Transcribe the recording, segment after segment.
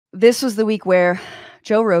this was the week where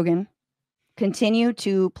Joe Rogan continued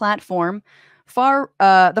to platform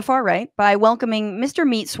the far right by welcoming Mr.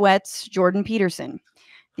 Meat Sweats Jordan Peterson,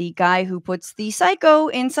 the guy who puts the psycho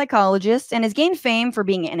in psychologist and has gained fame for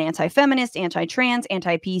being an anti-feminist, anti-trans,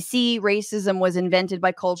 anti-PC. Racism was invented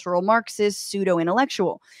by cultural Marxists,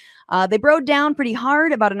 pseudo-intellectual. They broke down pretty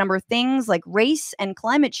hard about a number of things like race and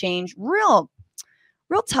climate change. Real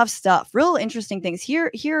tough stuff, real interesting things.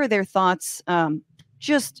 Here are their thoughts,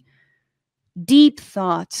 just deep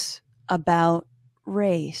thoughts about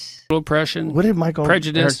race. Oppression. What did Michael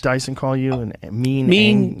prejudice. Eric Dyson call you? A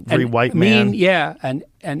mean angry white man? Yeah, and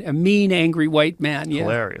a mean, angry white man. Yeah.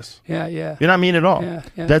 Hilarious. Yeah, yeah. You're not mean at all. Yeah,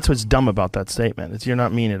 yeah. That's what's dumb about that statement. It's you're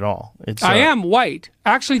not mean at all. It's I am white.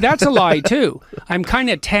 Actually, that's a lie, too. I'm kind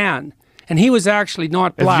of tan, and he was actually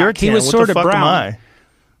not black. If you're tan, he was what sort the of fuck brown. am I?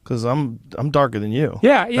 Because I'm darker than you.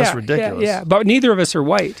 Yeah, yeah. That's ridiculous. Yeah, but neither of us are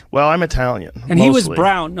white. Well, I'm Italian. And mostly. he was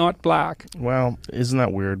brown, not black. Well, isn't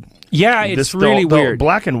that weird? Yeah, it's really weird. The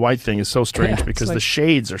black and white thing is so strange Yeah, because like the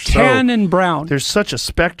shades are so... tan and brown. There's such a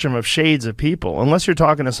spectrum of shades of people. Unless you're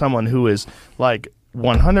talking to someone who is like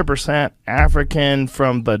 100% African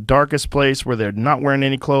from the darkest place where they're not wearing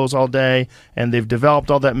any clothes all day and they've developed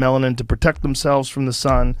all that melanin to protect themselves from the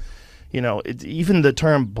sun. You know, even the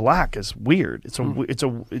term black is weird.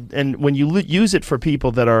 And when you use it for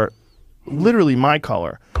people that are literally my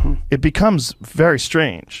color, it becomes very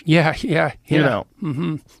strange. Yeah, yeah, yeah. You know.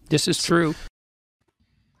 Mm-hmm. This is true.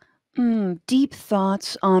 Deep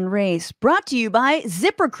thoughts on race, brought to you by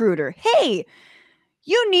ZipRecruiter. Hey,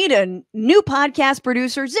 you need a new podcast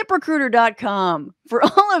producer, ZipRecruiter.com, for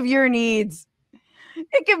all of your needs.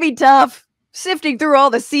 It can be tough sifting through all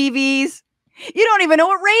the CVs. You don't even know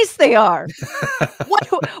what race they are.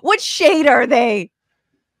 What shade are they?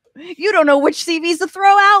 You don't know which CVs to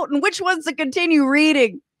throw out and which ones to continue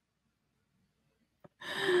reading.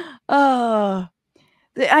 I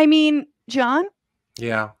mean, John?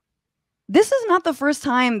 Yeah. This is not the first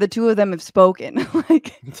time the two of them have spoken.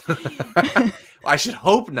 I should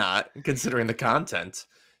hope not, considering the content.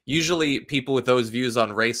 Usually people with those views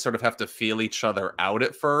on race sort of have to feel each other out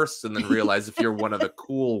at first and then realize if you're one of the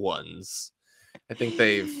cool ones. I think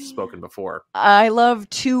they've spoken before. I love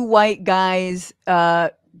two white guys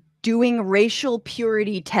doing racial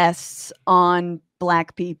purity tests on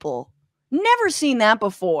black people. Never seen that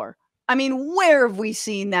before. I mean, where have we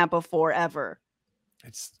seen that before ever?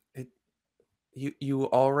 You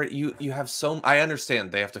have so... I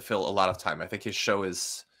understand they have to fill a lot of time. I think his show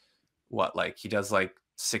is what, like he does like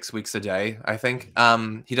 6 weeks a day, I think.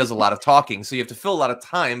 He does a lot of talking, so you have to fill a lot of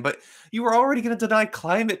time, but you were already going to deny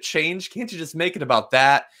climate change. Can't you just make it about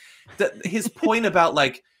that? His point about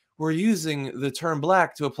like, we're using the term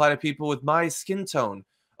black to apply to people with my skin tone.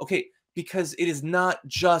 Okay, because it is not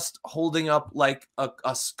just holding up like a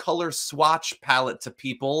color swatch palette to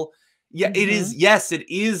people. Yeah, it is. Yes, it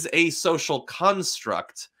is a social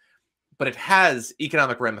construct, but it has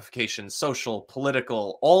economic ramifications, social,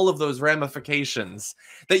 political, all of those ramifications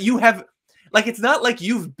that you have. Like, it's not like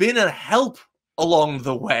you've been a help along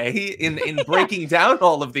the way in breaking down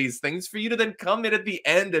all of these things for you to then come in at the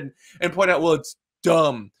end and point out, well, it's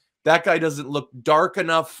dumb. That guy doesn't look dark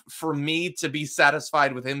enough for me to be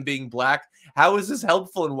satisfied with him being black. How is this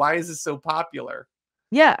helpful and why is this so popular?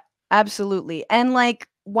 Yeah, absolutely. And like,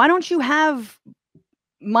 why don't you have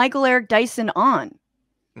Michael Eric Dyson on?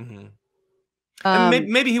 And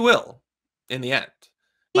maybe he will in the end.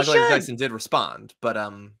 Michael Eric Dyson did respond, but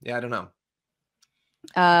yeah, I don't know.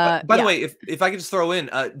 By the way, if I could just throw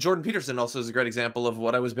in, Jordan Peterson also is a great example of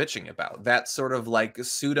what I was bitching about. That sort of like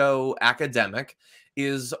pseudo academic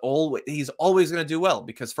he's always going to do well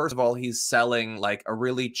because first of all, he's selling like a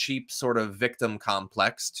really cheap sort of victim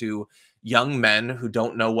complex to young men who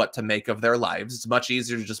don't know what to make of their lives. It's much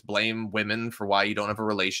easier to just blame women for why you don't have a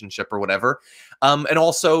relationship or whatever. And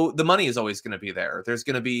also the money is always going to be there. There's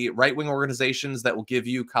going to be right-wing organizations that will give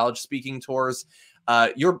you college speaking tours.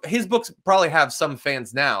 His books probably have some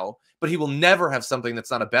fans now, but he will never have something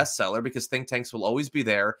that's not a bestseller because think tanks will always be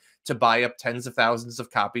there to buy up tens of thousands of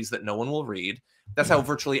copies that no one will read. That's how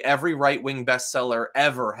virtually every right-wing bestseller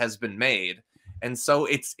ever has been made. And so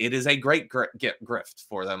it is a great grift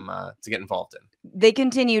for them to get involved in. They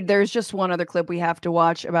continued. There's just one other clip we have to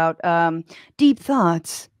watch about deep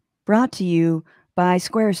thoughts brought to you by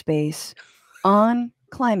Squarespace on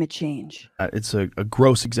climate change. It's a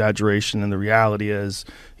gross exaggeration, and the reality is,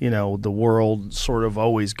 you know, the world sort of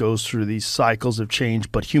always goes through these cycles of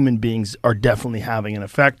change, but human beings are definitely having an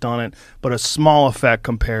effect on it, but a small effect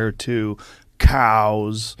compared to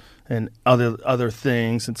cows and other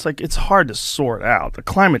things. It's like it's hard to sort out. The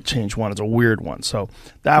climate change one is a weird one. So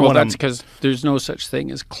that one, that's because there's no such thing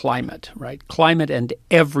as climate, right? Climate and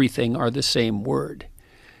everything are the same word,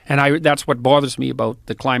 and that's what bothers me about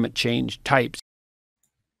the climate change types.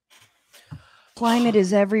 Climate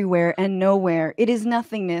is everywhere and nowhere. It is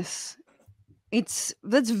nothingness.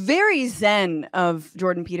 That's very Zen of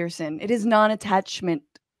Jordan Peterson. It is non-attachment.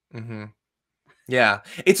 Mm-hmm. Yeah,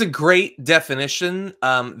 it's a great definition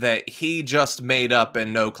that he just made up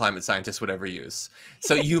and no climate scientist would ever use.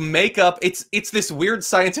 So you make up, it's this weird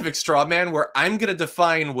scientific straw man where I'm going to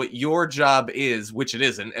define what your job is, which it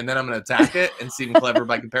isn't, and then I'm going to attack it and seem clever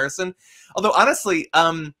by comparison. Although, honestly,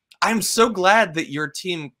 I'm so glad that your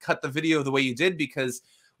team cut the video the way you did, because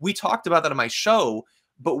we talked about that on my show,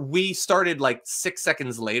 but we started like 6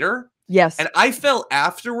 seconds later. Yes. And I felt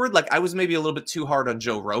afterward like I was maybe a little bit too hard on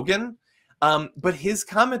Joe Rogan. But his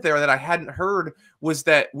comment there that I hadn't heard was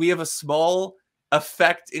that we have a small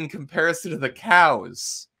effect in comparison to the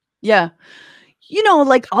cows. Yeah. You know,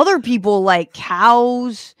 like other people like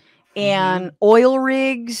cows and oil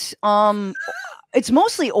rigs. It's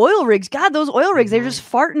mostly oil rigs. God, those oil rigs, they're just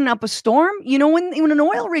farting up a storm. You know, when an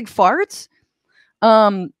oil rig farts,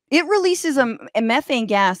 it releases a methane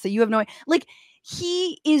gas that you have no idea. Like,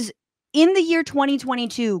 he is in the year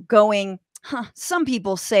 2022 going, some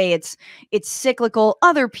people say it's cyclical.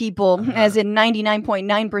 Other people, as in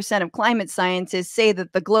 99.9% of climate scientists, say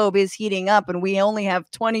that the globe is heating up and we only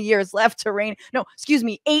have 20 years left to rein. No, excuse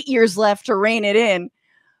me, 8 years left to rein it in.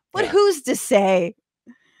 But who's to say?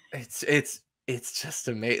 It's just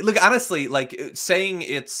amazing. Look, honestly, like saying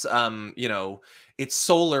it's you know, it's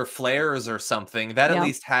solar flares or something, that at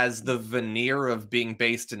least has the veneer of being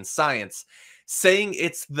based in science. Saying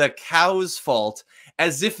it's the cow's fault,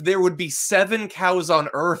 as if there would be 7 cows on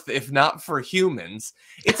Earth if not for humans.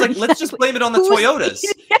 It's like, let's just blame it on the Toyotas,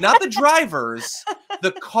 not the drivers.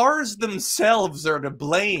 The cars themselves are to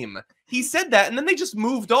blame. He said that, and then they just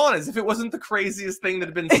moved on as if it wasn't the craziest thing that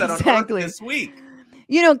had been said on Earth this week.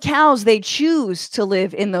 You know, cows, they choose to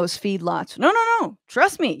live in those feedlots. No.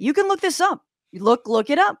 Trust me. You can look this up. Look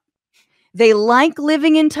it up. They like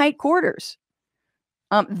living in tight quarters.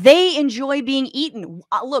 They enjoy being eaten.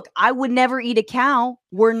 Look, I would never eat a cow.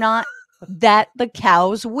 Were not that the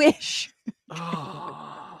cow's wish.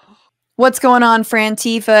 What's going on,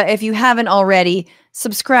 Frantifa? If you haven't already,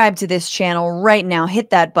 subscribe to this channel right now. Hit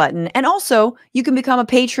that button. And also, you can become a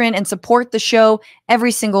patron and support the show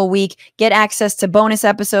every single week. Get access to bonus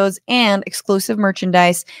episodes and exclusive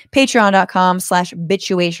merchandise.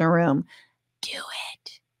 Patreon.com/bitchuation room. Do it.